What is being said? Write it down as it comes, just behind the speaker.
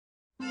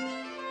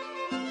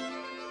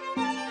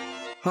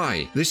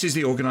Hi, this is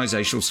the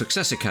Organisational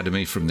Success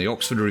Academy from the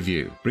Oxford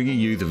Review, bringing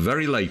you the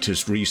very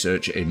latest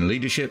research in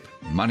leadership,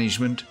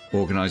 management,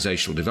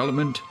 organisational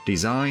development,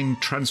 design,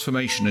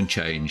 transformation and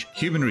change,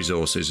 human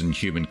resources and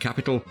human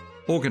capital,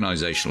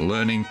 organisational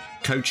learning,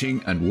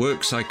 coaching and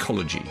work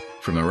psychology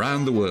from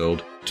around the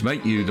world to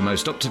make you the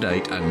most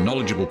up-to-date and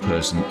knowledgeable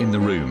person in the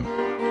room.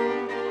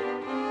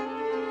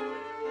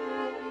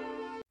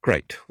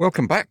 Great.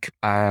 Welcome back.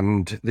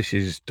 And this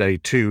is day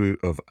 2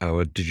 of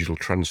our digital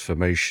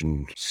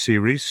transformation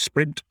series,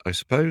 sprint, I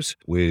suppose,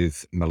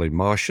 with Melanie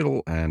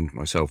Marshall and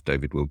myself,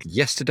 David Wilkie.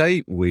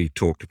 Yesterday, we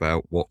talked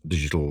about what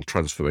digital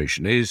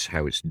transformation is,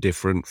 how it's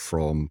different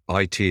from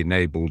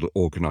IT-enabled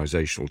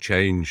organizational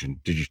change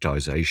and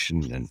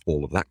digitization and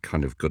all of that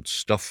kind of good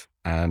stuff.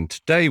 And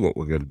today what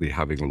we're going to be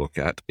having a look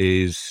at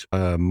is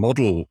a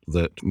model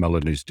that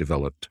Melanie's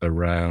developed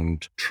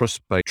around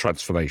trust-based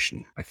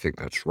transformation. I think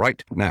that's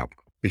right. Now,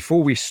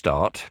 before we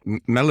start,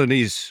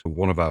 Melanie's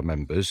one of our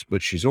members,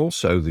 but she's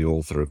also the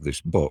author of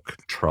this book,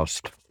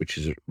 Trust, which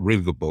is a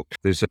really good book.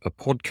 There's a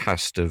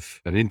podcast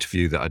of an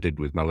interview that I did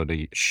with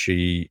Melanie.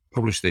 She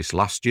published this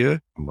last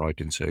year. I'm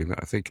right in saying that,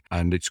 I think.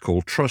 And it's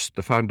called Trust,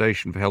 the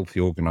Foundation for Healthy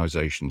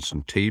Organizations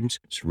and Teams.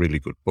 It's a really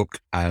good book.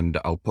 And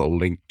I'll put a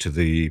link to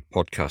the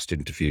podcast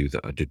interview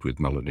that I did with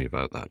Melanie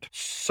about that.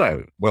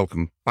 So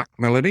welcome back,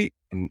 Melanie.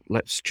 And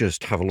let's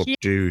just have a look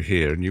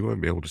here. And you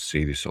won't be able to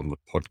see this on the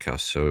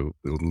podcast, so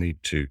we'll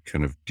need to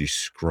kind of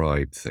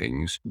describe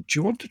things. Do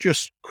you want to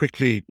just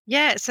quickly...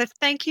 Yeah, so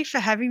thank you for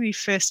having me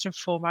first and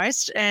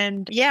foremost.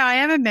 And yeah, I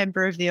am a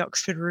member of the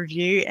Oxford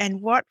Review.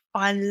 And what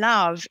I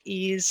love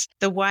is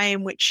the way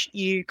in which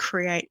you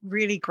create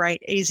really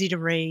great, easy to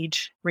read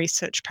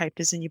research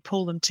papers and you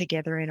pull them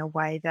together in a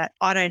way that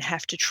I don't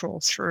have to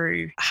trawl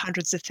through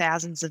hundreds of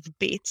thousands of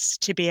bits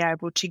to be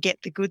able to get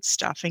the good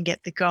stuff and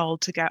get the gold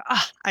to go,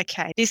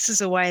 okay, this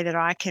is a way that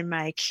I can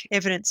make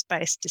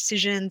evidence-based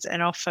decisions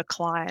and offer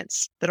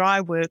clients that I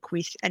work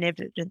with an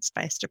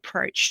evidence-based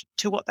approach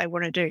to what they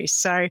want to do.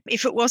 So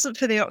if it wasn't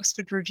for the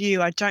Oxford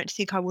Review, I don't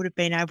think I would have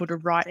been able to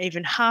write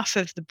even half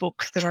of the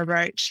book that I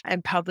wrote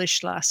and published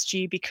last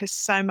year, because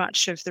so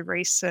much of the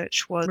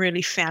research was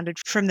really founded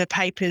from the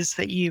papers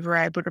that you were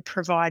able to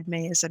provide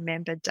me as a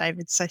member,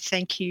 David. So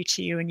thank you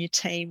to you and your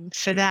team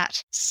for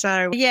that.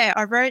 So yeah,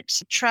 I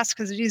wrote Trust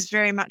because it is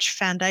very much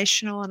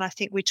foundational, and I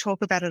think we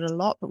talk about it a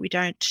lot, but we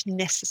don't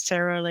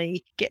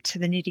necessarily get to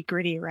the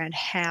nitty-gritty around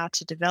how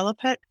to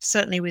develop it,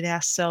 certainly with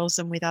ourselves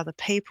and with other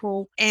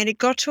people. And it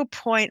got to a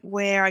point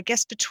where, I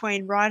guess,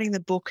 between writing the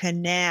book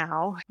and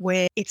now,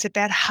 where it's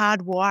about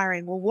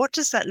hardwiring. Well, what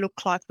does that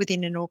look like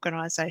within an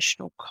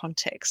organizational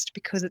context?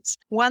 Because it's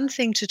one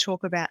thing to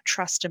talk about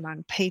trust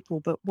among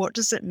people, but what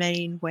does it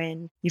mean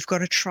when you've got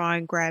to try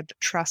and grab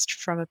trust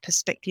from a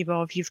perspective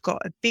of you've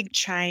got a big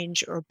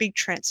change or a big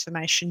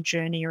transformation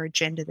journey or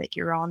agenda that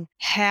you're on?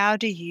 How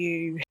do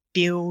you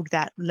build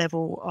that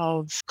level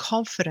of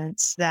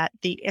confidence that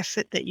the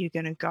effort that you're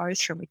going to go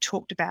through, and we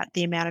talked about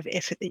the amount of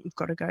effort that you've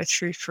got to go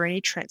through for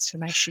any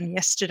transformation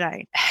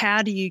yesterday,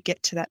 how do you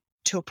get to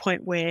a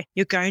point where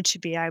you're going to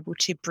be able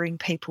to bring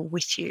people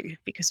with you?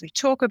 Because we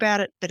talk about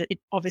it, but it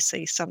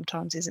obviously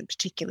sometimes isn't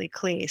particularly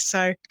clear.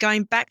 So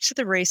going back to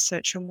the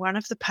research, and one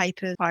of the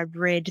papers I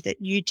read that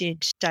you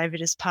did,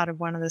 David, as part of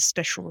one of the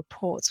special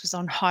reports was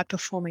on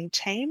high-performing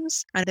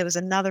teams. And there was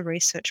another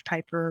research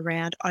paper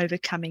around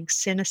overcoming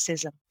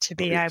cynicism to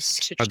be able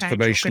to change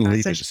transformational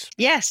leaders.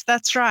 Yes,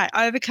 that's right.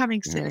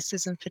 Overcoming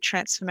cynicism for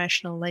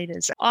transformational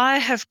leaders. I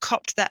have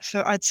copped that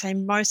for, I'd say,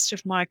 most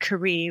of my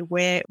career,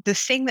 where the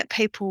thing that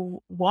people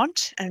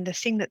want and the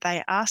thing that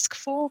they ask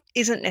for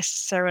isn't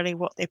necessarily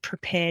what they're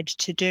prepared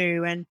to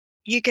do. And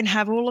you can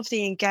have all of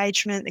the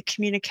engagement, the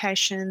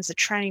communications, the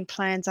training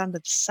plans under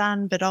the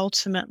sun, but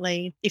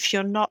ultimately, if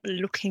you're not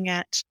looking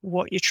at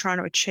what you're trying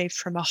to achieve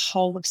from a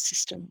whole of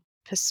system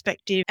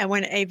perspective,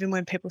 and even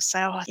when people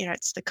say,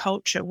 it's the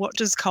culture, what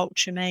does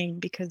culture mean?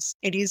 Because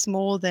it is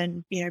more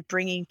than,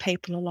 bringing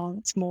people along.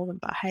 It's more than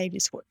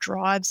behaviours, what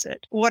drives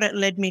it. What it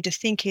led me to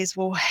think is,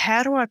 well,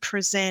 how do I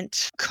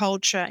present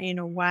culture in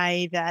a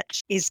way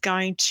that is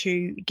going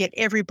to get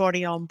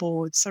everybody on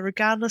board? So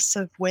regardless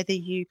of whether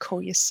you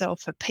call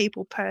yourself a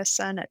people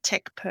person, a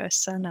tech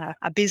person,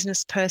 a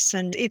business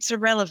person, it's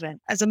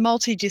irrelevant. As a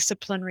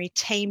multidisciplinary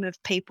team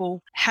of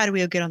people, how do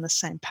we all get on the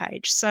same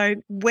page? So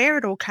where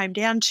it all came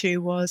down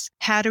to was,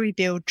 how do we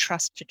build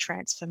trust for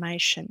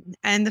transformation?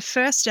 And the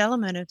first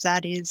element of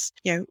that is,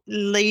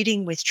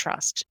 leading with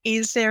trust.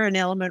 Is there an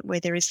element where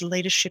there is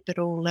leadership at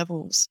all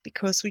levels?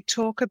 Because we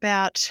talk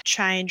about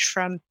change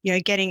from,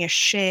 getting a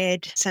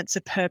shared sense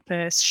of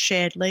purpose,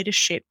 shared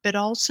leadership, but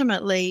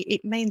ultimately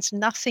it means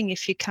nothing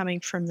if you're coming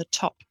from the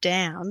top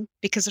down,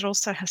 because it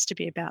also has to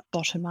be about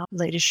bottom up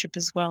leadership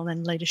as well,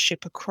 and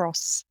leadership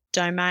across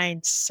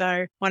domains.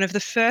 So one of the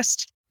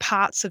first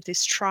parts of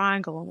this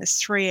triangle, and there's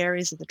 3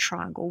 areas of the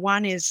triangle.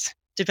 One is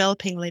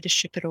developing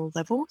leadership at all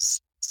levels.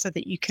 so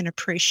that you can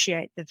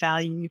appreciate the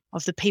value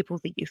of the people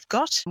that you've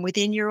got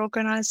within your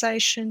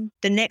organization.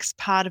 The next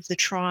part of the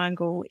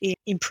triangle is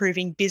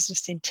improving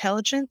business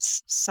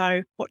intelligence.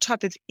 So what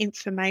type of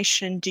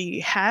information do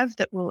you have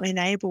that will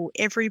enable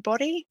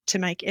everybody to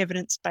make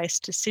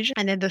evidence-based decisions?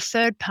 And then the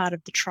third part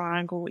of the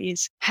triangle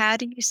is how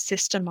do you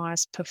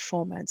systemize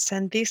performance?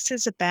 And this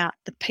is about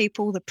the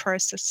people, the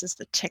processes,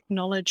 the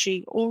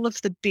technology, all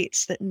of the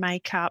bits that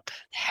make up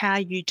how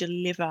you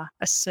deliver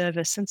a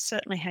service and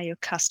certainly how your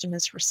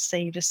customers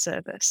receive a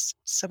service.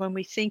 So when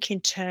we think in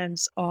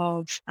terms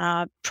of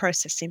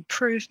process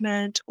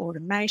improvement,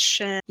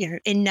 automation,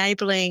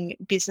 enabling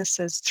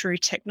businesses through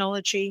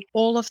technology,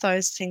 all of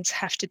those things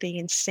have to be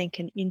in sync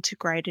and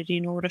integrated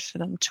in order for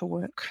them to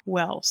work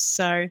well.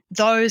 So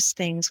those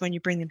things, when you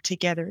bring them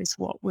together, is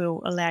what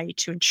will allow you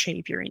to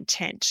achieve your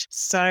intent.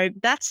 So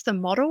that's the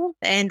model.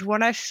 And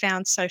what I've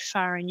found so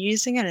far in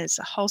using it, is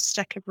a whole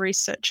stack of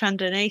research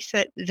underneath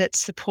it that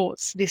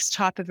supports this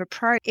type of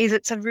approach, is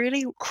it's a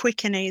really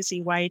quick and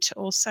easy way to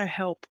also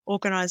help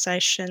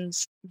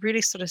organizations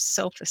really sort of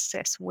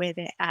self-assess where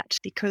they're at,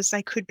 because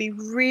they could be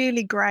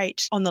really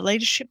great on the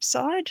leadership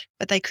side,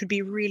 but they could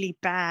be really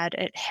bad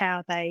at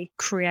how they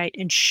create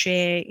and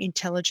share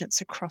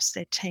intelligence across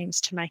their teams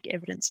to make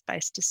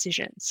evidence-based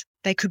decisions.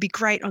 They could be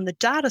great on the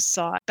data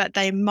side, but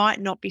they might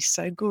not be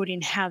so good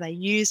in how they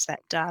use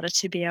that data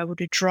to be able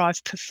to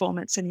drive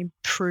performance and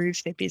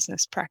improve their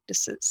business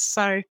practices.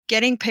 So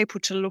getting people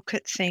to look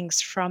at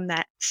things from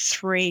that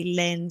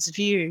 3-lens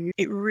view,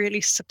 it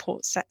really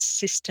supports that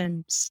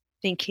systems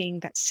thinking,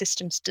 that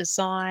systems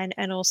design,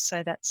 and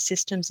also that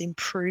systems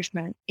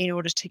improvement in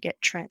order to get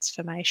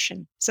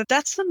transformation. So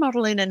that's the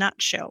model in a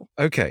nutshell.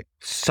 Okay,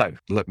 so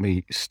let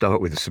me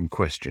start with some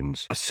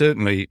questions.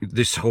 Certainly,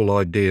 this whole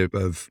idea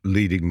of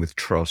leading with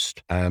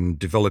trust and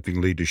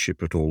developing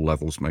leadership at all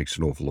levels makes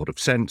an awful lot of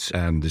sense.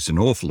 And there's an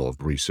awful lot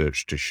of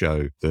research to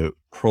show that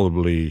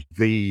probably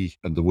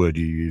and the word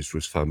you used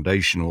was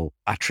foundational,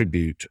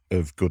 attribute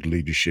of good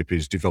leadership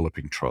is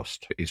developing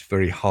trust. It's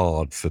very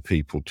hard for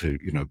people to,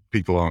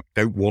 people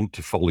don't want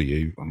to follow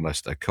you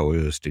unless they're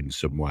coerced in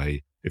some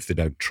way, if they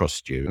don't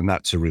trust you. And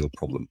that's a real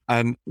problem.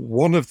 And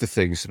one of the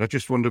things, and I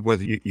just wondered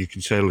whether you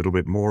can say a little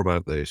bit more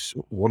about this.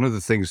 One of the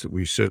things that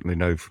we certainly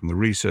know from the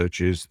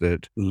research is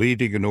that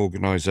leading an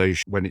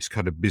organization when it's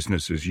kind of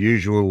business as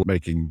usual,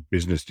 making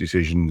business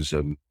decisions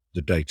and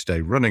the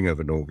day-to-day running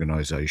of an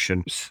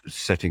organization,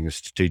 setting a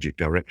strategic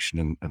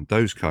direction and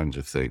those kinds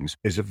of things,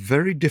 is a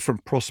very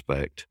different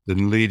prospect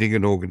than leading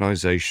an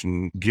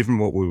organization, given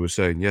what we were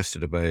saying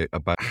yesterday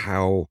about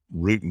how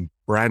root and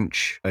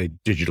branch a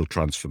digital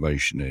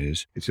transformation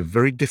is. It's a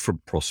very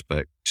different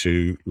prospect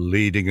to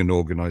leading an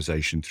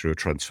organization through a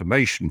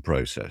transformation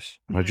process.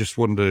 And I just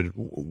wondered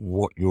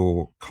what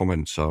your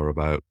comments are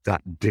about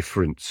that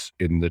difference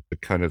in the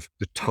kind of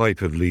the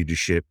type of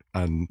leadership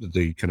and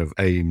the kind of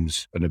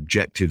aims and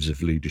objectives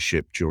of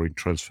leadership during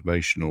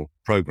transformational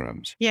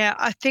programs. Yeah,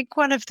 I think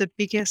one of the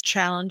biggest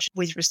challenge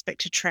with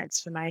respect to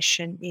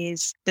transformation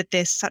is that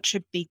there's such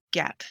a big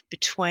gap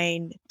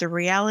between the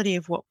reality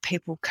of what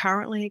people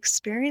currently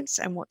experience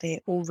and what they're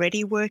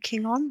already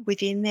working on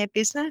within their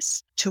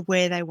business to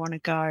where they want to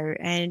go.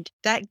 And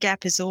that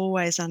gap is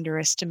always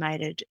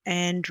underestimated.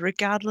 And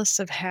regardless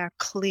of how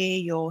clear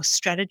your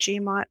strategy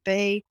might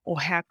be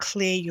or how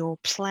clear your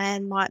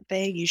plan might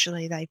be,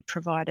 usually they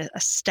provide a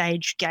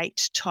stage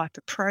gate type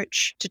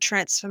approach to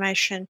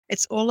transformation.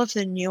 It's all of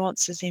the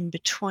nuances in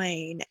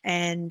between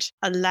and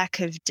a lack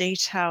of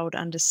detailed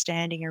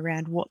understanding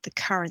around what the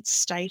current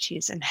state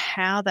is and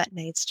how that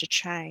needs to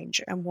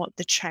change and what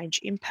the change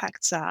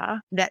impacts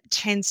are that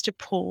tends to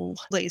pull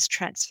these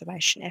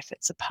transformation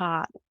efforts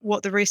apart.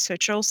 What the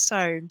research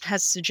also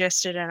has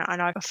suggested,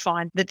 and I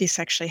find that this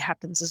actually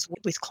happens as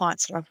with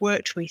clients that I've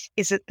worked with,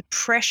 is that the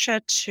pressure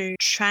to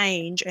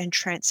change and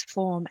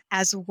transform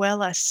as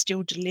well as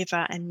still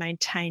deliver and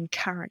maintain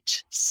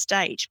current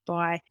state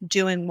by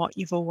doing what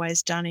you've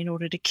always done in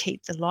order to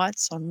keep the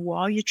lights on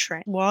while you're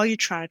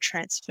trying to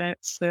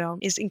transform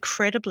is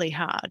incredibly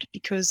hard,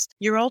 because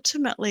you're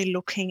ultimately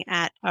looking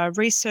at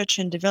research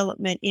and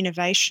development,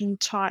 innovation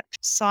type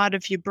side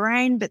of your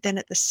brain, but then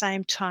at the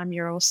same time,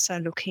 you're also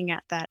looking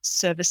at that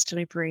service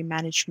delivery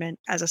management,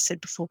 as I said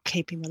before,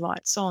 keeping the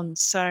lights on.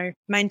 So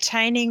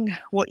maintaining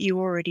what you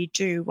already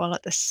do while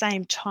at the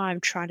same time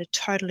trying to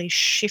totally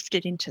shift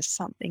it into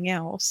something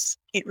else,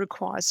 it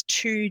requires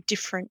two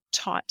different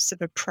types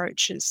of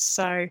approaches.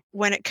 So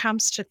when it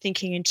comes to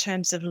thinking in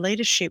terms of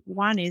leadership,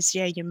 one is,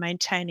 you're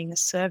maintaining a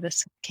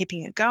service,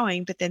 keeping it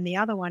going. But then the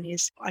other one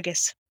is, I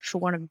guess, for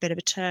want of a better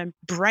term,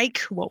 break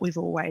what we've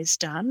always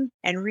done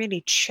and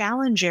really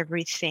challenge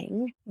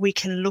everything. We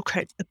can look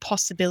at the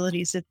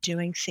possibilities of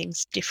doing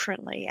things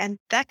differently. And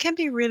that can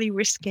be really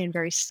risky and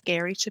very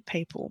scary to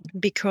people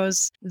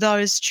because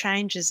those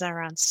changes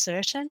are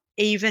uncertain.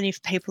 Even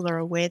if people are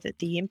aware that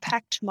the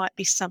impact might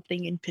be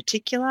something in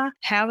particular,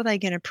 how are they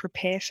going to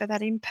prepare for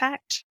that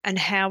impact? And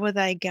how are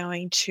they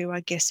going to, I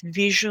guess,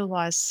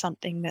 visualize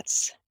something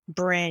that's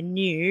brand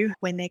new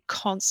when they're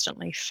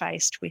constantly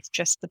faced with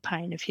just the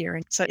pain of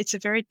hearing. So it's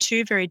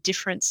two very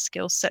different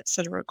skill sets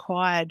that are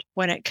required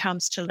when it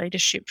comes to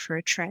leadership for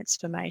a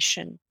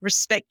transformation.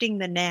 Respecting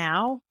the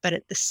now, but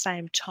at the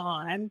same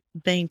time,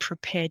 being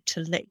prepared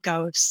to let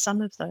go of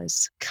some of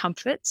those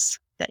comforts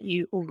that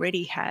you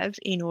already have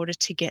in order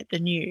to get the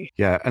new.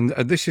 Yeah, and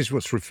this is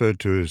what's referred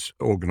to as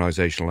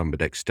organizational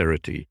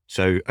ambidexterity.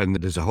 So, and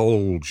there's a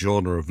whole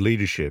genre of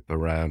leadership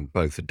around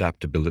both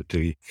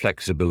adaptability,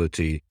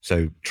 flexibility,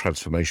 so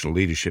transformational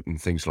leadership and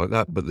things like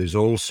that. But there's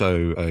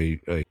also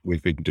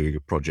we've been doing a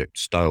project,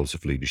 Styles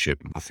of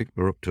Leadership. I think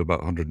we're up to about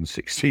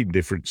 116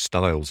 different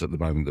styles at the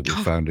moment that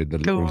we've found in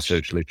the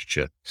research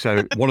literature.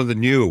 So one of the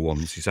newer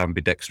ones is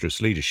ambidextrous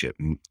leadership.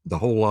 And the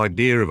whole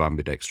idea of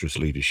ambidextrous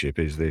leadership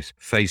is this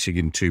facing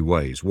in two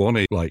ways. One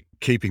is like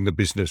keeping the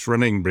business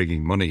running,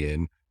 bringing money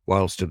in,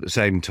 whilst at the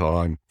same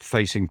time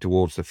facing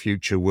towards the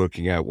future,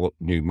 working out what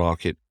new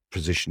market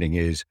positioning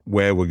is,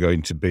 where we're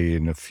going to be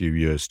in a few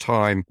years'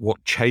 time,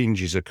 what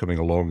changes are coming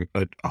along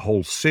at a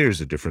whole series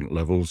of different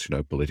levels,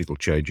 political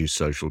changes,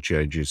 social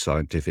changes,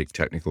 scientific,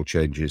 technical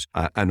changes,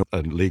 and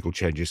legal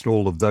changes, and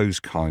all of those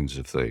kinds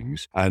of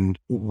things. And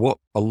what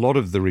a lot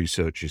of the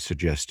research is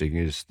suggesting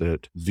is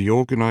that the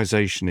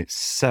organization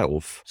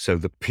itself, so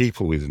the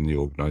people within the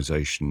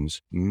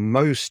organizations,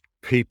 most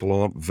people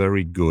aren't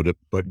very good at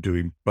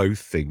doing both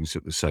things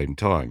at the same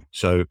time.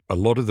 So a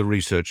lot of the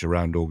research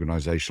around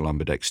organizational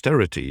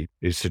ambidexterity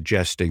is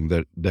suggesting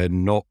that they're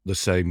not the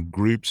same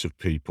groups of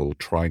people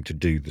trying to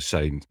do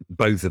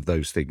both of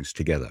those things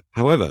together.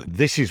 However,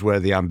 this is where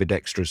the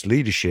ambidextrous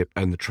leadership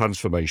and the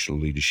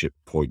transformational leadership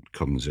point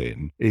comes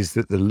in, is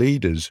that the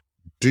leaders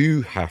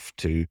do have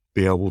to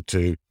be able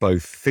to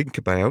both think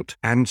about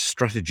and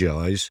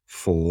strategize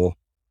for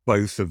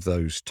both of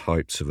those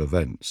types of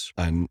events.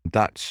 And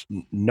that's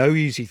no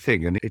easy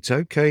thing. And it's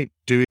okay to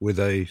do it with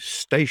a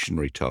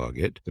stationary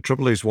target. The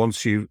trouble is,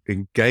 once you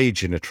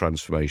engage in a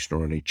transformation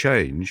or any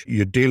change,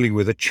 you're dealing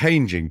with a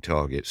changing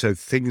target. So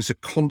things are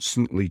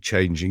constantly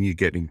changing. You're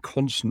getting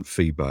constant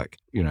feedback.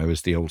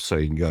 As the old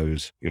saying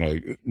goes,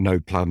 no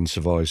plan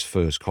survives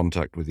first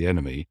contact with the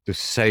enemy. The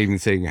same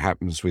thing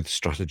happens with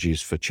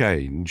strategies for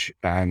change.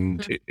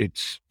 And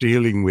it's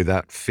dealing with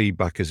that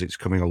feedback as it's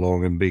coming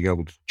along and being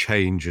able to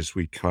change as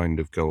we kind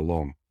of go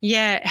along.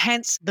 Yeah,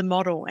 hence the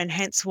model, and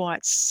hence why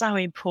it's so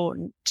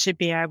important to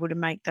be able to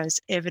make those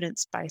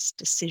evidence-based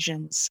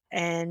decisions.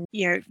 And,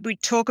 we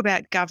talk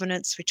about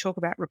governance, we talk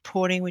about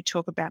reporting, we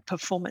talk about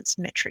performance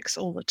metrics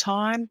all the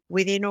time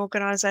within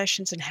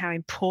organisations and how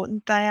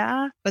important they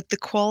are. But the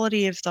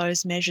quality of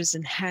those measures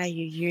and how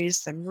you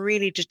use them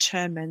really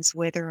determines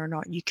whether or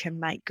not you can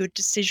make good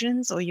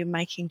decisions or you're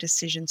making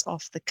decisions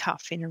off the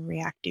cuff in a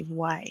reactive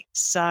way.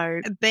 So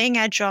being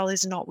agile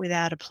is not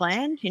without a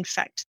plan. In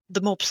fact,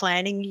 the more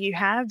planning you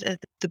have,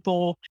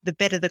 the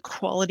better the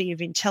quality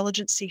of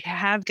intelligence you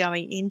have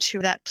going into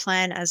that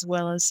plan, as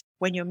well as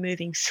when you're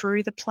moving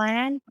through the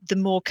plan, the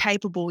more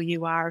capable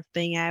you are of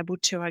being able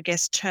to,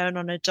 turn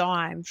on a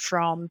dime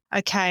from,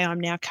 okay, I'm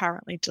now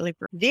currently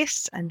delivering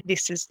this, and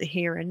this is the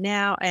here and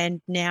now.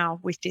 And now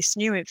with this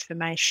new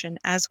information,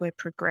 as we're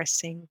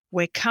progressing,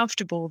 we're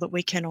comfortable that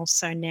we can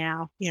also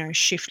now,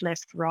 shift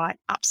left, right,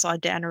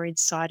 upside down or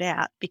inside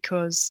out,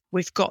 because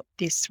we've got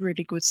this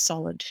really good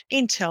solid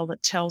intel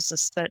that tells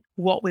us that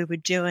what we were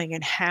doing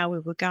and how we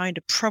were going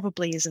to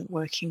probably isn't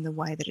working the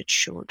way that it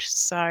should.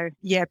 So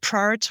yeah,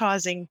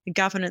 prioritizing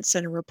governance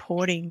and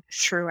reporting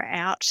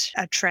throughout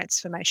a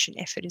transformation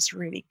effort is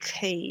really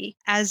key,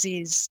 as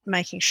is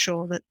making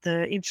sure that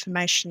the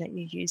information that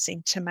you're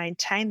using to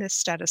maintain the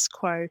status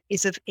quo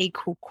is of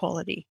equal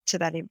quality to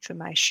that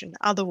information.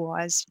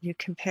 Otherwise, you're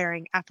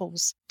comparing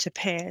apples to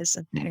pears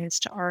and pears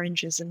to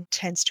oranges, and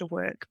tends to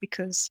work,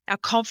 because our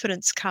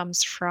confidence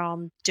comes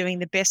from doing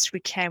the best we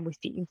can with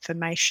the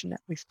information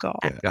that we've got.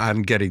 Yeah,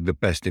 and getting the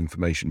best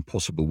information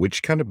possible,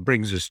 which kind of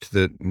brings us to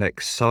the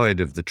next side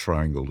of the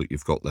triangle that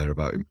you've got there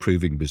about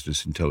improving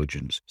business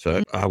intelligence.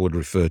 So I would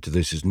refer to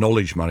this as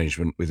knowledge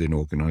management within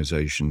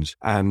organizations.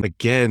 And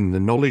again, the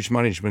knowledge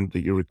management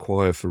that you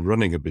require for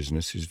running a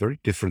business is very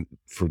different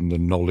from the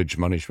knowledge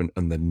management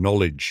and the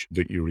knowledge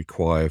that you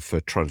require for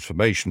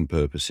transformation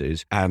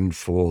purposes and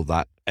for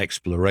that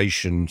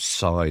exploration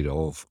side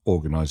of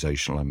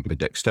organizational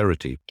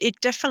ambidexterity. It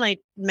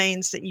definitely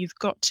means that you've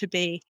got to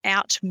be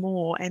out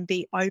more and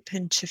be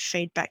open to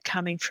feedback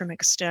coming from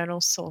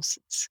external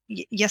sources.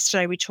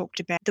 Yesterday we talked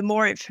about the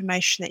more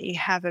information that you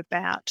have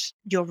about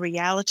your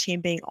reality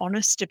and being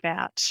honest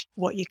about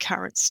what your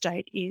current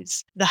state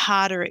is, the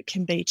harder it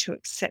can be to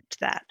accept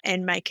that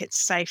and make it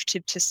safe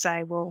to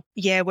say, well,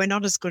 yeah, we're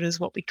not as good as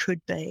what we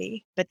could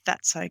be, but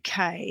that's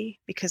okay,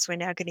 because we're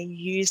now going to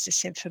use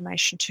this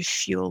information to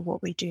fuel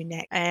what we do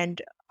next.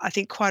 And I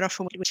think quite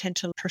often we tend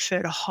to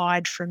prefer to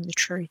hide from the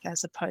truth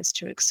as opposed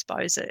to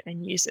expose it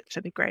and use it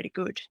for the greater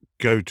good.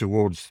 Go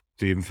towards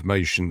the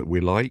information that we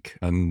like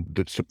and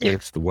that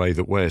supports the way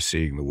that we're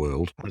seeing the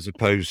world, as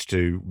opposed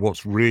to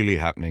what's really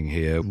happening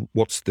here,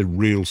 what's the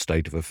real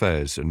state of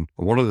affairs. And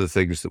one of the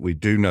things that we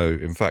do know,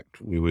 in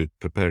fact, we were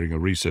preparing a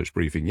research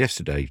briefing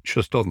yesterday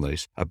just on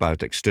this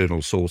about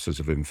external sources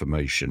of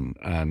information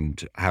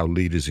and how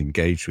leaders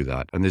engage with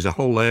that. And there's a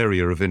whole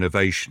area of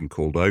innovation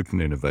called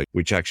open innovation,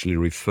 which actually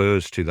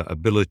refers to that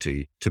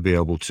ability to be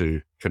able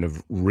to kind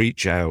of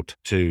reach out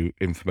to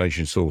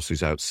information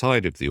sources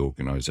outside of the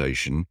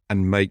organization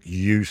and make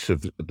use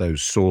of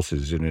those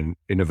sources in an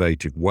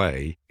innovative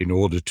way in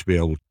order to be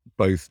able to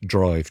both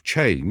drive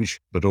change,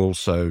 but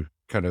also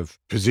kind of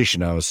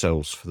position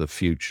ourselves for the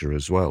future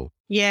as well.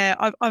 Yeah,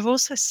 I've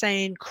also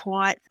seen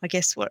quite, I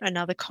guess, what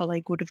another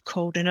colleague would have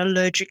called an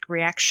allergic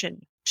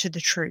reaction to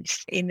the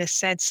truth, in the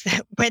sense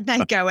that when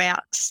they go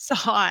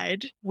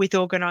outside with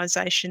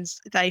organisations,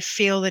 they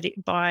feel that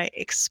by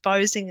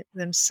exposing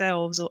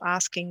themselves or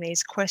asking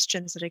these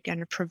questions that are going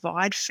to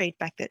provide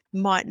feedback that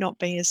might not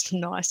be as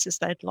nice as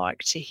they'd like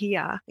to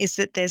hear, is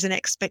that there's an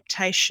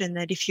expectation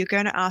that if you're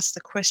going to ask the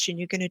question,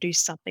 you're going to do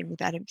something with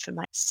that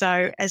information.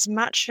 So as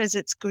much as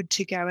it's good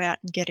to go out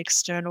and get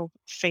external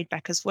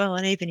feedback as well,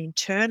 and even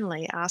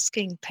internally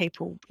asking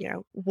people,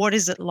 what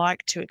is it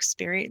like to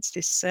experience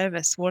this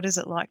service? What is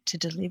it like to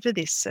deliver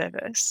this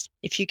service?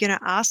 If you're going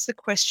to ask the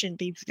question,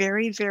 be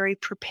very, very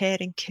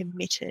prepared and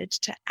committed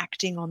to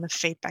acting on the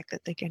feedback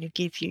that they're going to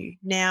give you.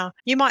 Now,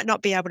 you might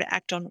not be able to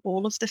act on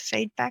all of the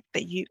feedback,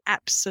 but you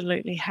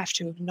absolutely have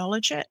to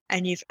acknowledge it,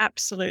 and you've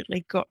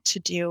absolutely got to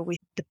deal with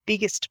the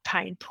biggest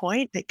pain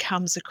point that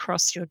comes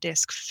across your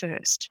desk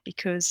first,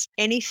 because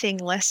anything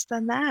less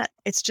than that,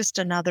 it's just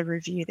another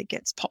review that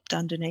gets popped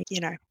underneath,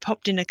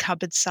 popped in a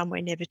cupboard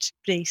somewhere, never to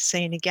be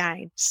seen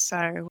again.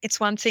 So it's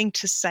one thing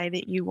to say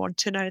that you want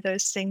to know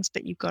those things,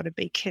 but you've got to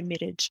be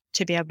committed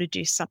to be able to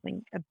do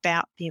something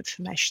about the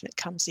information that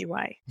comes your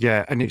way.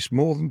 Yeah, and it's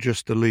more than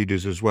just the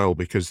leaders as well,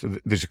 because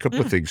there's a couple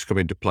of things come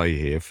into play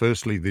here.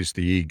 Firstly, there's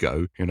the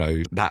ego,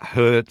 that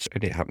hurts,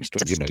 and it happens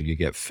to, you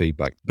get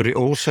feedback. But it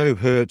also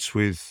hurts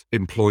with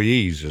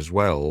employees as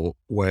well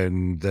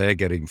when they're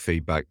getting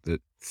feedback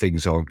that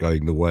things aren't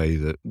going the way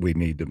that we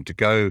need them to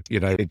go.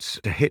 It's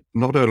a hit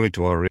not only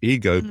to our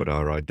ego, but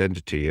our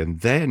identity.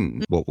 And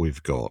then what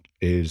we've got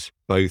is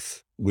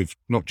we've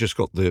not just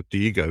got the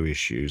ego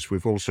issues,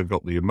 we've also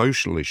got the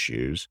emotional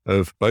issues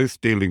of both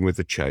dealing with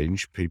the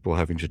change, people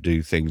having to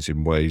do things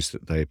in ways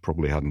that they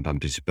probably hadn't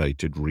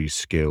anticipated,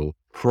 reskill,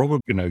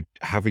 probably,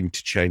 having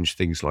to change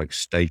things like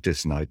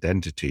status and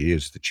identity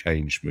as the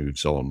change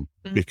moves on,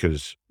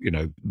 because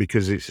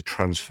it's a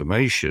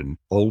transformation.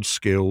 Old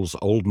skills,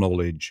 old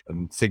knowledge,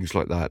 and things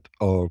like that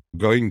are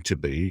going to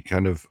be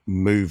kind of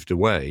moved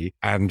away,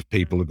 and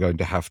people are going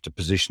to have to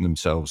position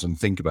themselves and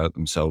think about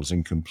themselves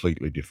in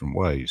completely different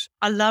ways.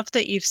 I love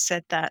that you've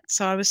said that.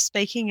 So I was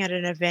speaking at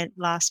an event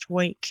last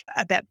week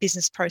about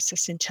business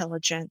process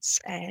intelligence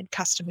and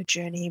customer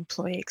journey,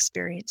 employee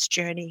experience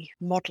journey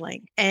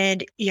modeling.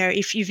 And,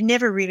 if you've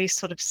never really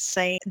sort of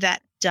seen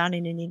that done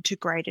in an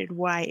integrated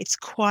way, it's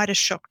quite a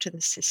shock to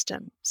the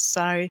system.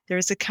 So there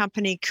is a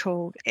company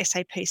called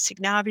SAP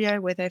Signavio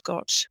where they've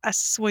got a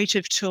suite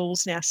of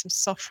tools now, some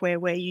software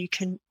where you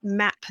can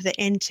map the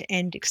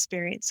end-to-end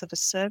experience of a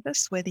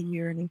service, whether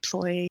you're an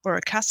employee or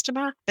a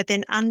customer. But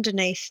then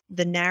underneath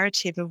the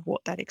narrative of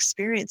what that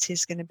experience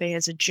is going to be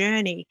as a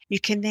journey,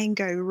 you can then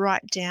go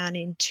right down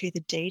into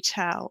the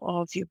detail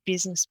of your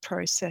business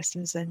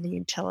processes and the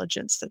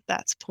intelligence that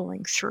that's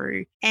pulling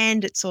through.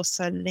 And it's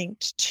also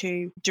linked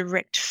to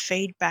direct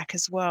feedback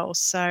as well.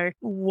 So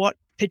what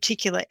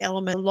particular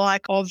element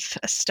like of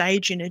a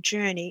stage in a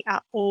journey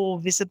are all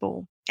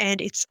visible. And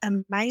it's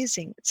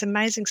amazing. It's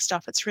amazing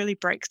stuff. It's really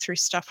breakthrough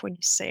stuff when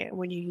you see it,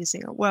 when you're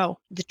using it well.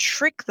 The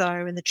trick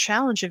though, and the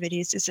challenge of it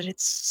is that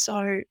it's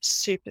so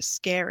super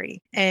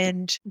scary.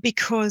 And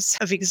because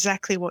of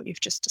exactly what you've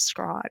just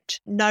described,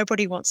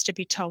 nobody wants to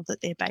be told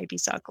that their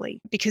baby's ugly,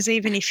 because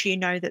even if you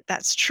know that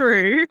that's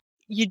true,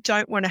 you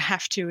don't want to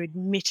have to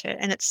admit it,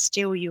 and it's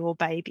still your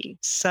baby.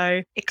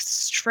 So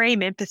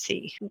extreme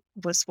empathy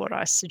was what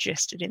I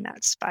suggested in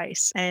that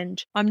space.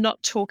 And I'm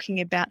not talking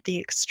about the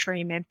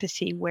extreme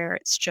empathy where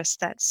it's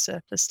just that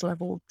surface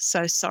level,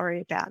 so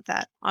sorry about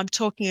that. I'm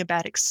talking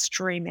about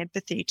extreme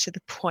empathy to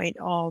the point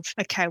of,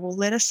 okay, well,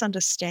 let us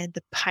understand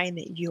the pain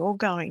that you're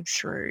going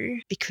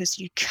through because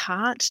you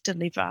can't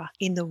deliver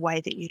in the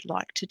way that you'd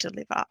like to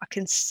deliver. I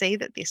can see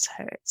that this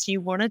hurts. You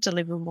want to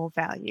deliver more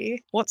value.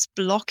 What's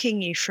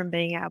blocking you from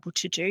being able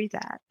to do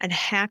that? And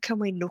how can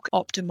we look at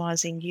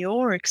optimizing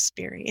your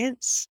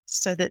experience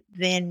so that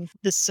then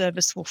the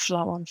service will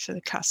flow on for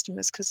the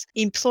customers? Because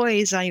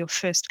employees are your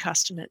first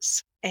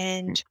customers.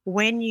 And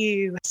when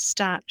you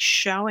start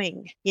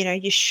showing,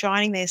 you're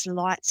shining these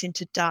lights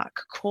into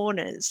dark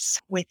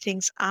corners where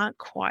things aren't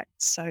quite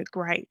so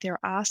great. There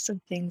are some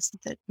things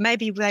that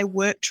maybe they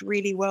worked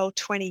really well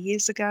 20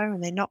 years ago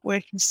and they're not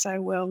working so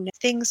well now.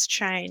 Things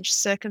change,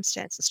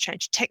 circumstances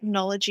change,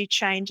 technology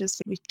changes.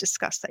 We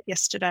discussed that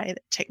yesterday,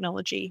 that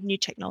new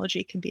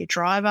technology can be a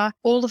driver.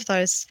 All of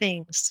those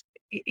things.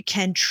 it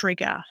can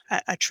trigger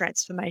a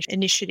transformation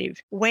initiative.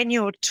 When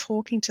you're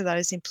talking to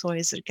those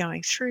employees that are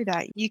going through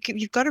that,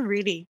 you've got to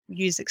really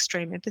use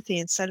extreme empathy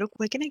and say, look,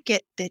 we're going to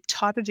get the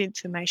type of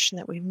information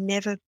that we've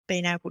never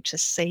been able to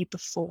see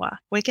before.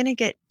 We're going to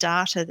get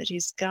data that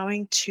is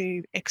going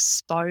to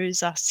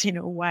expose us in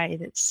a way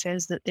that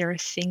says that there are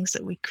things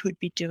that we could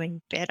be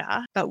doing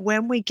better. But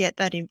when we get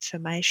that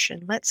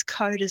information, let's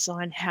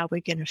co-design how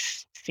we're going to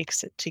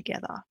fix it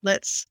together.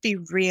 Let's be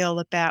real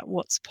about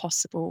what's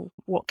possible,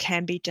 what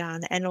can be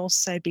done, and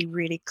also be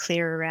really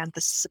clear around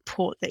the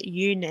support that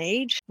you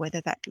need,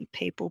 whether that be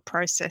people,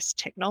 process,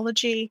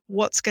 technology,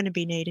 what's going to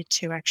be needed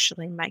to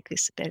actually make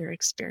this a better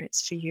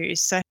experience for you.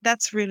 So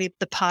that's really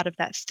the part of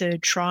that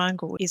third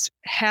triangle, is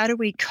how do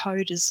we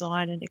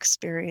co-design an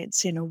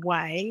experience in a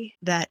way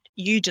that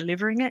you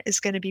delivering it is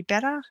going to be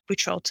better,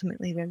 which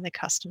ultimately then the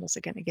customers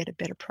are going to get a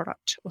better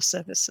product or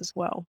service as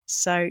well.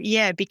 So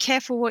yeah, be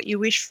careful what you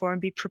wish for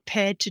and be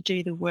prepared to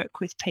do the work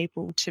with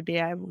people to be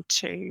able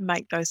to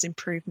make those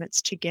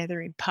improvements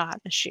together in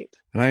partnership.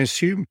 And I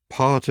assume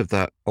part of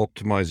that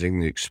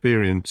optimizing the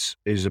experience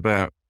is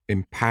about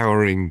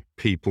empowering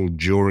people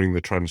during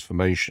the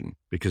transformation,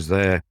 because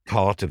they're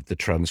part of the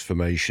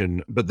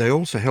transformation, but they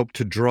also help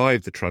to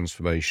drive the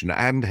transformation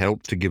and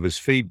help to give us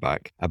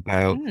feedback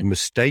about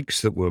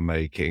mistakes that we're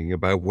making,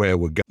 about where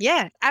we're going.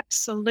 Yeah,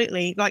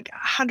 absolutely. Like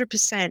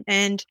 100%.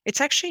 And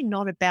it's actually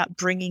not about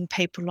bringing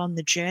people on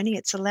the journey.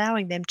 It's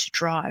allowing them to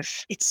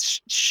drive.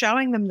 It's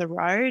showing them the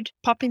road,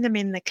 popping them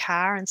in the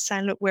car and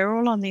saying, look, we're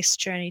all on this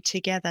journey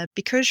together.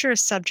 Because you're a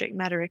subject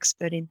matter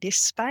expert in this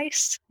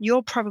space,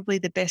 you're probably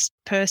the best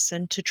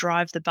person to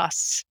drive the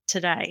bus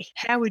today.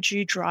 How would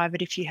you drive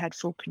it if you had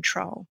full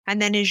control?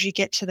 And then as you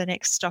get to the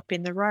next stop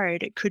in the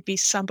road, it could be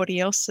somebody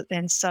else that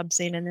then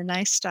subs in and then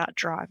they start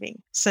driving,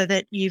 so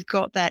that you've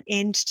got that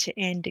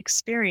end-to-end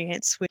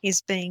experience which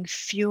is being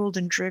fueled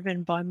and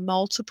driven by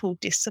multiple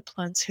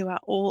disciplines who are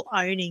all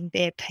owning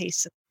their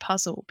piece of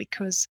puzzle,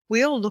 because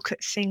we all look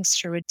at things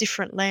through a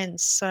different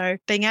lens. So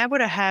being able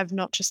to have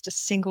not just a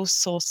single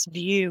source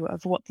view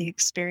of what the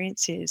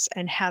experience is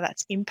and how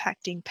that's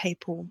impacting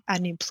people at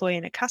an employee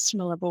and a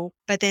customer level,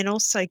 but then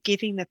also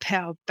giving the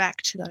power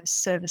back to those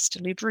service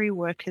delivery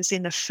workers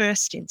in the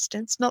first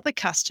instance, not the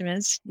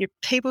customers, your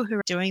people who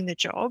are doing the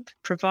job,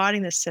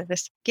 providing the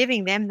service,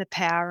 giving them the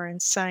power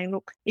and saying,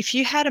 look, if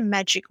you had a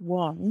magic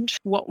wand,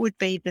 what would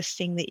be the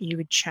thing that you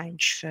would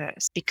change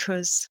first?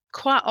 Because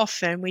quite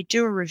often we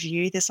do a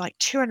review, there's like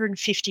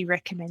 250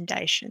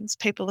 recommendations.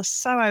 People are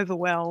so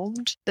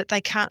overwhelmed that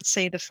they can't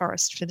see the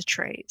forest for the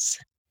trees.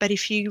 But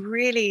if you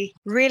really,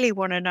 really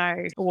want to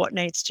know what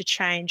needs to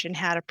change and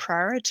how to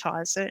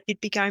prioritize it,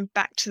 you'd be going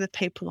back to the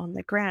people on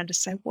the ground to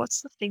say,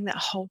 what's the thing that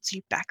holds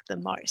you back the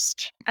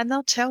most? And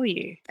they'll tell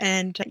you.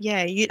 And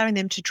yeah, you knowing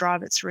them to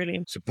drive, it's really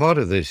important. So part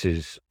of this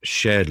is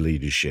shared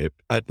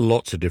leadership at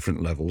lots of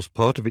different levels.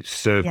 Part of it's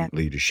servant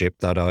leadership,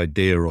 that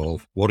idea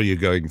of what are you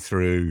going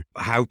through?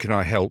 How can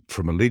I help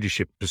from a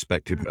leadership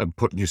perspective, and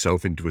putting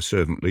yourself into a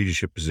servant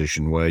leadership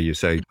position where you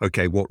say,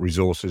 okay, what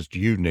resources do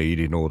you need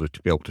in order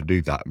to be able to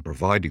do that, and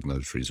provide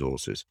those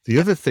resources. The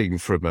other thing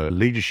from a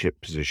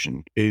leadership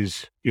position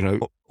is,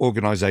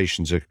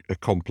 organizations are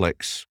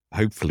complex,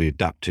 hopefully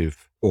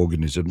adaptive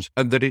organisms,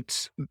 and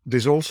that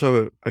there's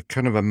also a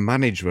kind of a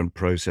management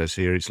process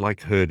here. It's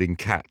like herding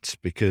cats,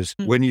 because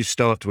when you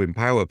start to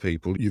empower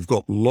people, you've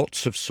got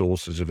lots of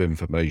sources of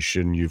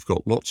information, you've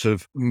got lots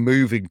of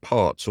moving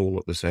parts all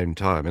at the same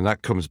time. And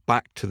that comes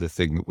back to the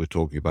thing that we're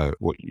talking about,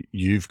 what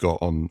you've got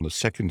on the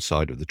second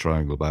side of the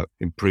triangle about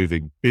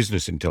improving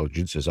business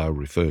intelligence, as I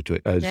refer to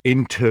it, as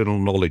internal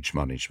knowledge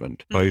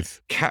management,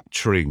 both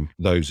capturing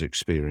those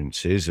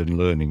experiences and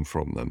learning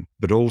from them,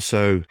 but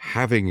also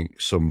having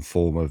some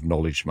form of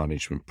knowledge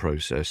management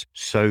process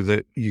so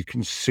that you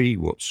can see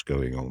what's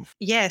going on.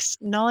 Yes,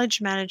 knowledge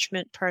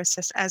management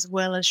process as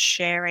well as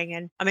sharing.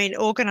 And I mean,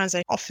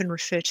 organizations often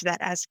refer to that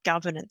as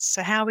governance.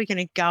 So how are we going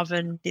to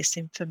govern this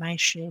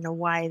information in a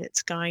way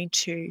that's going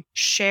to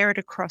share it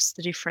across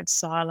the different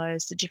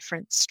silos, the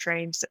different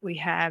streams that we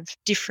have,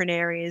 different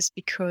areas?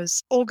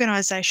 Because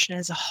organization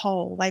as a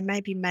whole, they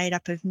may be made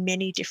up of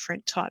many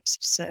different types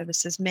of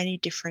services, many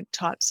different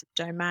types of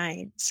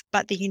domains,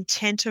 but the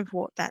intent of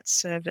what that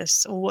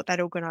service or what that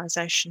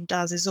organization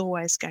does is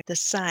always going the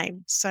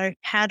same. So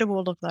how do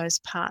all of those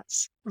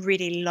parts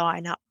really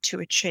line up to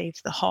achieve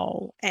the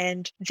whole?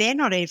 And they're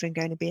not even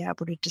going to be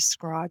able to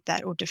describe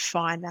that or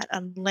define that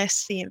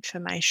unless the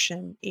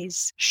information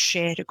is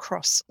shared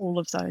across all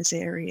of those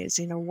areas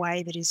in a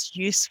way that is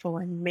useful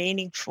and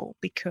meaningful,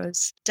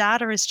 because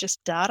data is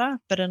just data,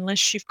 but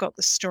unless you've got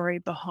the story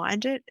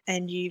behind it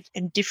and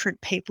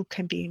different people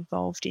can be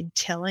involved in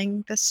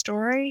telling the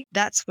story,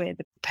 that's where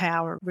the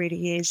power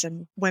really is.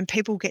 And when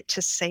people get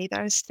to see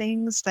those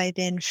things, they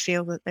then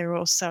feel that they're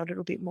also a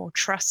little bit more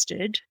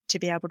trusted to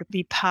be able to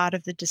be part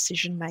of the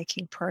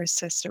decision-making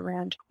process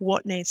around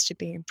what needs to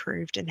be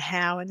improved and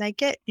how, and they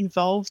get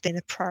involved in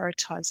the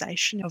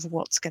prioritization of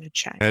what's going to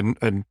change.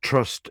 And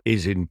trust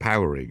is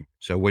empowering.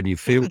 So when you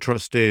feel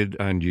trusted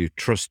and you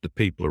trust the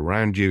people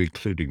around you,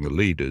 including the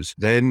leaders,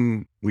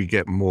 then we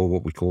get more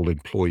what we call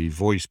employee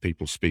voice,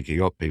 people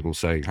speaking up, people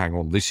saying, hang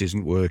on, this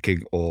isn't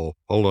working, or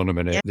hold on a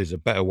minute, there's a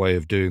better way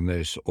of doing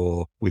this.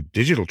 Or with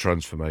digital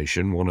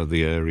transformation, one of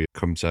the areas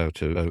comes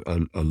out of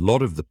a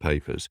lot of the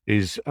papers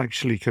is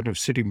actually kind of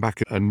sitting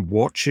back and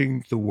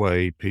watching the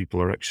way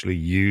people are actually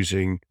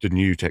using the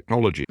new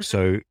technology.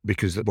 So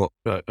because what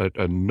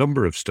a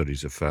number of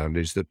studies have found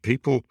is that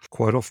people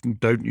quite often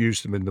don't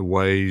use them in the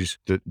ways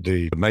that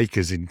the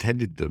makers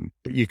intended them.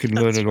 But you can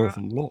learn an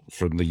awful lot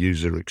from the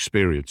user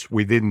experience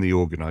within the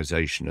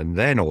organization. And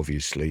then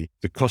obviously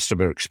the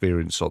customer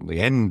experience on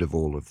the end of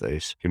all of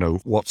this,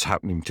 what's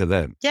happening to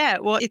them. Yeah,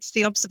 well, it's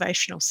the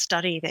observational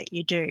study that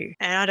you do.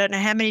 And I don't know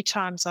how many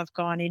times I've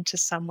gone into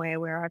somewhere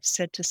where I've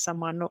said to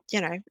someone, look,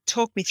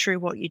 talk me through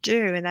what you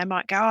do. And they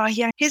might go, oh,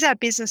 yeah, here's our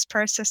business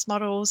process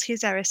models.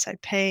 Here's our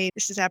SOP.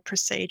 This is our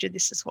procedure.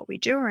 This is what we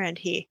do around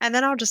here. And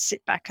then I'll just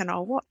sit back and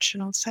I'll watch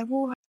and I'll say,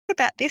 well,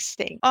 about this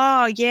thing?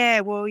 Oh, yeah,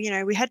 well,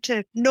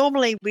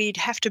 normally we'd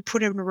have to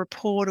put in a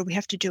report or we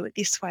have to do it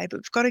this way, but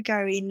we've got to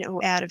go in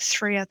or out of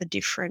 3 other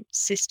different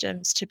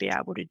systems to be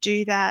able to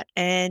do that.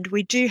 And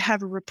we do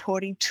have a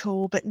reporting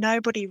tool, but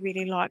nobody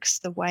really likes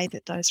the way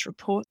that those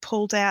reports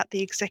pulled out.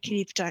 The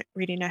executive don't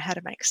really know how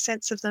to make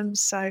sense of them.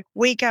 So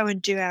we go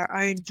and do our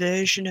own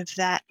version of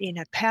that in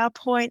a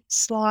PowerPoint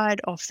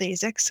slide of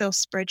these Excel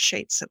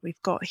spreadsheets that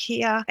we've got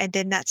here. And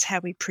then that's how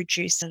we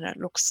produce it. And it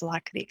looks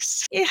like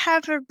this. You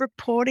have a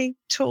reporting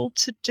tool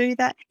to do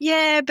that.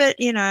 Yeah, but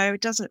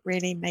it doesn't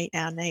really meet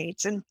our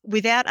needs. And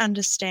without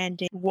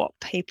understanding what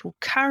people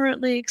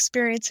currently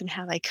experience and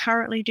how they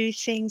currently do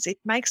things, it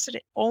makes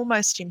it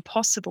almost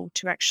impossible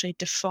to actually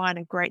define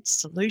a great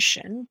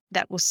solution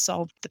that will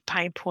solve the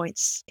pain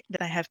points that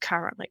they have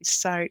currently.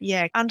 So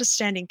yeah,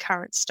 understanding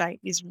current state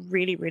is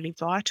really, really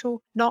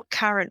vital. Not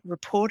current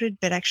reported,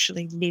 but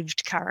actually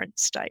lived current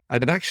state.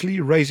 And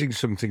actually raising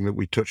something that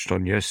we touched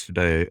on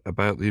yesterday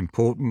about the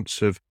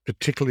importance of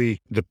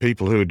particularly the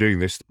people who are doing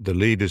this, the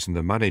leaders and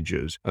the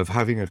managers, of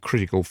having a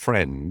critical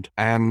friend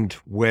and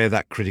where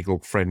that critical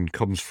friend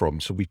comes from.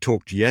 So we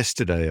talked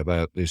yesterday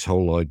about this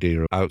whole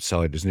idea of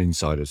outsiders and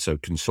insiders, so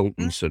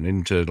consultants and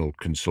internal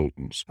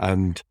consultants,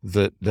 and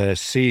that they're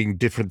seeing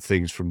different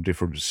things from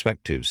different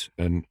perspectives,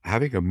 and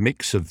having a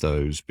mix of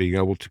those, being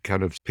able to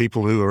kind of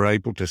people who are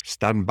able to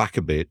stand back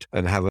a bit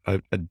and have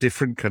a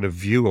different kind of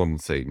view on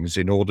things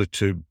in order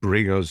to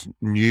bring us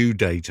new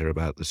data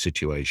about the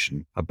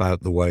situation,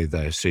 about the way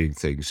they're seeing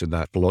things, and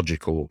that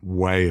logical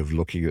way of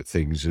looking at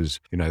things as,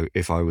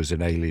 if I was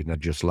an alien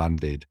and just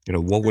landed,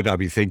 what would I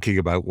be thinking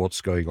about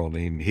what's going on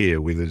in here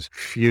with as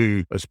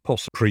few as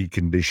possible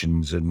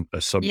preconditions and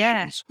assumptions?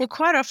 Yeah. Well,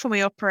 quite often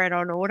we operate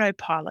on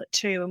autopilot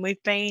too, and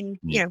we've been,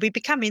 we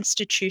become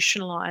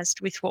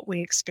institutionalized with what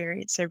we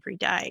experience every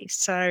day.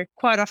 So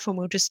quite often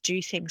we'll just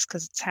do things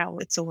because it's how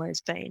it's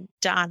always been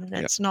done.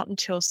 And it's not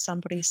until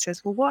somebody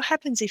says, well, what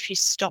happens if you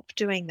stop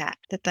doing that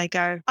they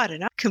go, I don't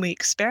know, can we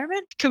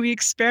experiment? Can we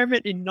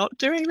experiment in not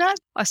doing that?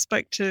 I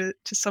spoke to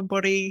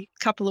somebody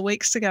a couple of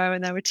weeks ago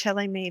and they were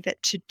telling me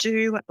that to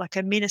do like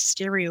a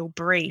ministerial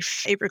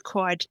brief, it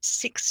required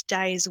 6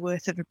 days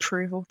worth of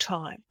approval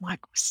time. I'm like,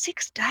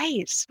 6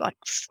 days? Like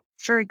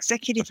for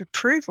executive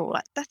approval.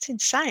 Like, that's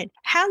insane.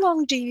 How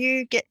long do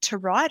you get to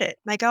write it?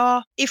 They go,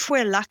 oh, if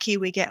we're lucky,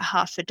 we get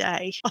half a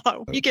day.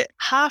 Oh, you get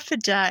half a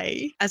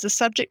day as a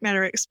subject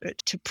matter expert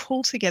to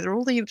pull together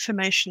all the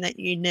information that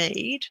you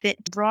need, then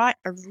write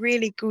a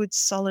really good,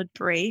 solid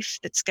brief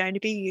that's going to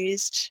be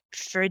used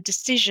for a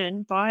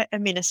decision by a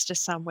minister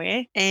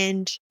somewhere.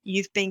 And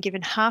you've been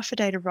given half a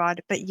day to write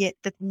it, but yet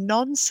the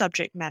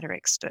non-subject matter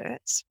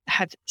experts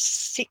have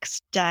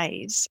 6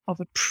 days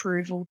of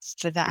approval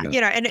for that.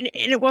 And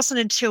it wasn't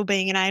until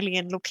being an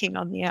alien looking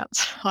on the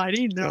outside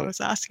in that I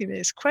was asking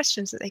these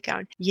questions that they're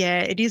going,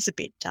 yeah, it is a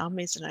bit dumb,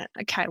 isn't it?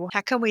 Okay, well,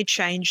 how can we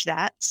change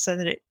that so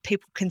that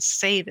people can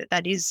see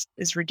that is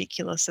as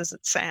ridiculous as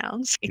it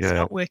sounds? It's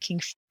not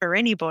working for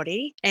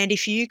anybody. And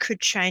if you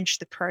could change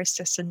the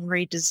process and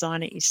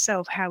redesign it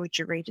yourself, how would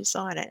you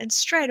redesign it? And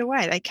straight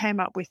away, they came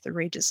up with the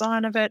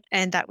redesign of it.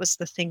 And that was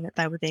the thing that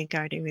they were then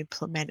going to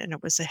implement. And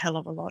it was a hell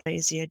of a lot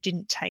easier. It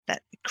didn't take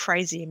that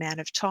crazy amount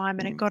of time,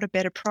 and it got a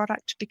better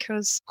product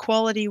because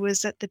quality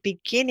was at the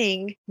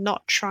beginning,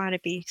 not trying to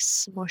be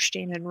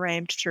smushed in and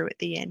rammed through at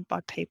the end by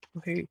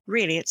people who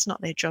really it's not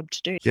their job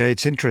to do. Yeah,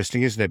 it's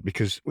interesting, isn't it?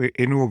 Because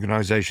in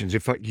organizations, in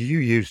fact, you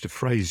used a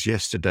phrase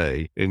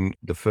yesterday in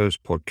the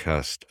first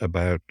podcast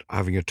about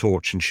having a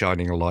torch and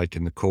shining a light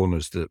in the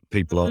corners that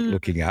people aren't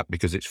looking at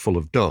because it's full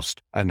of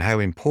dust, and how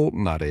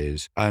important that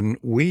is. And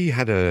we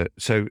had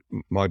so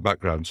my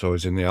background, so I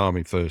was in the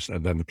army first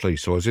and then the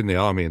police. So I was in the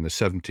army in the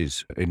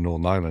 70s in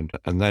Northern Ireland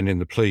and then in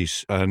the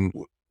police. And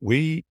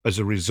we, as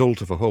a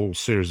result of a whole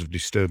series of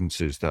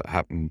disturbances that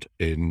happened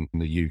in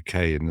the UK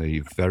in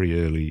the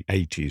very early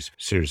 80s,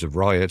 series of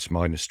riots,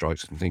 miners'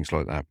 strikes and things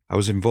like that, I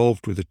was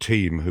involved with a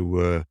team who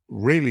were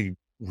really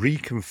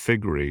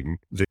reconfiguring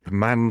the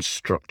command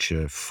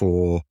structure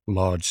for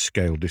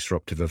large-scale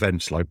disruptive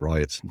events like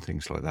riots and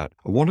things like that.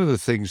 And one of the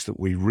things that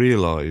we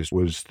realised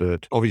was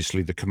that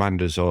obviously the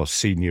commanders are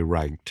senior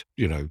ranked,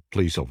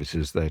 police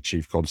officers, they're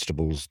chief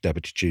constables,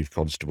 deputy chief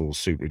constables,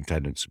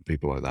 superintendents and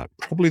people like that.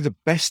 Probably the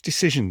best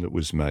decision that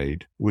was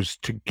made was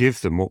to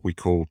give them what we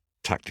call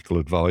tactical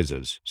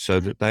advisors,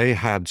 so that they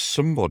had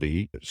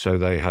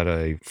they had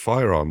a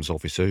firearms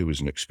officer who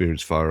was an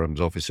experienced firearms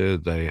officer,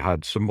 they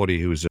had somebody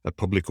who was a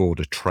public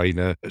order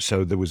trainer,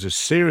 so there was a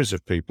series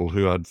of people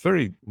who had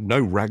no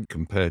rank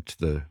compared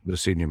to the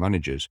senior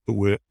managers, but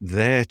were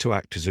there to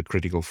act as a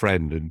critical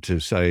friend and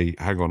to say,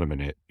 hang on a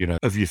minute,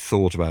 have you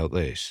thought about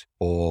this?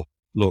 Or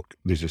look,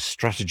 there's a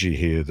strategy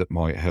here that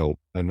might help.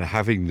 And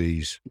having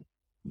these,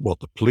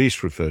 what the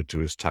police referred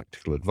to as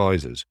tactical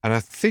advisors. And I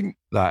think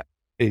that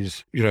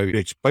is,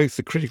 it's both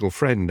the critical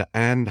friend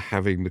and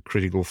having the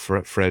critical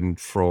friend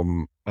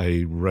from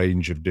a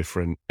range of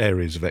different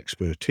areas of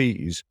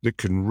expertise that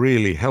can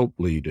really help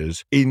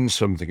leaders in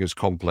something as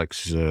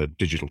complex as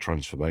digital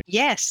transformation.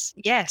 Yes.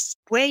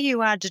 Where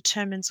you are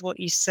determines what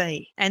you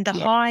see. And the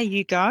higher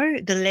you go,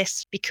 the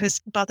less, because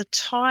by the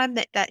time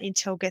that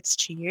intel gets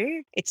to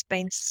you, it's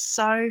been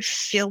so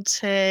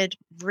filtered,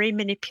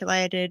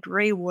 remanipulated,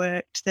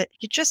 reworked that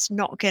you're just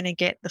not going to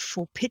get the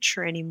full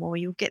picture anymore.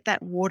 You'll get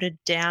that watered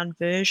down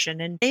version.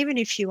 And even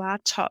if you are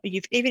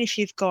even if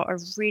you've got a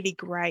really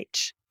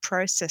great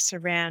process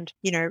around,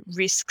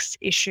 risks,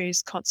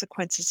 issues,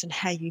 consequences, and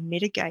how you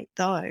mitigate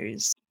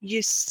those,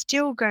 you're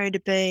still going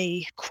to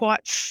be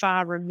quite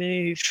far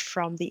removed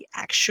from the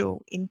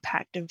actual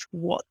impact of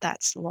what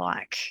that's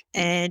like.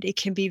 And it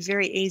can be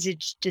very easy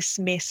to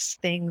dismiss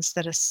things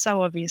that are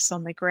so obvious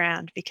on the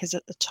ground because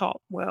at the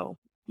top,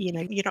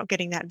 you're not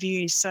getting that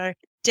view. So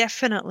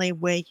definitely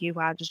where you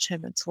are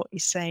determines what you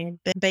see, and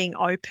being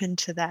open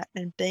to that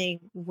and being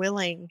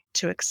willing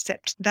to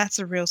accept, that's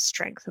a real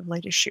strength of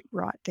leadership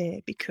right there,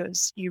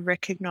 because you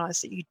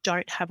recognize that you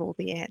don't have all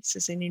the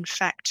answers. And in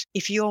fact,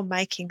 if you're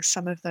making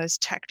some of those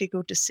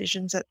tactical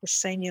decisions at the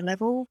senior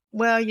level,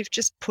 well, you've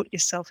just put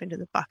yourself into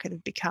the bucket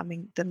of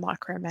becoming the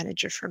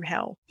micromanager from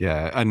hell.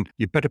 Yeah, and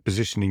you're better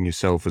positioning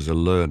yourself as a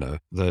learner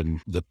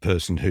than the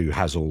person who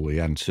has all the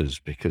answers,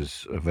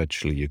 because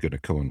eventually you're going to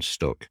come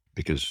unstuck,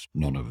 because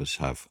none of us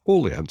have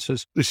all the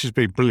answers. This has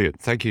been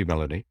brilliant. Thank you,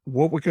 Melanie.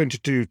 What we're going to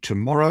do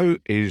tomorrow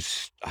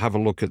is have a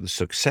look at the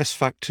success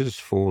factors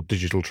for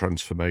digital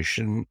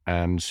transformation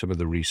and some of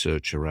the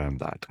research around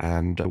that.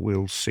 And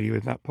we'll see you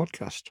in that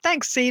podcast.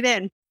 Thanks. See you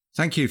then.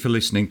 Thank you for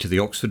listening to the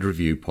Oxford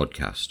Review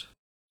podcast.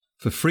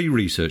 For free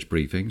research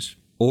briefings,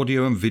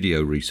 audio and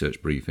video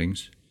research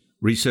briefings,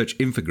 research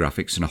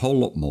infographics and a whole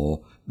lot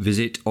more,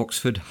 visit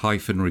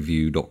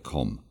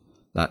oxford-review.com.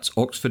 That's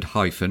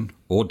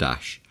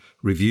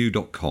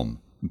oxford-review.com.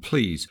 And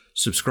please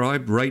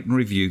subscribe, rate and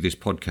review this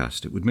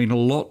podcast. It would mean a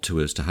lot to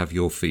us to have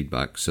your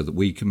feedback so that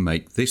we can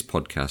make this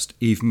podcast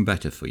even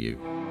better for you.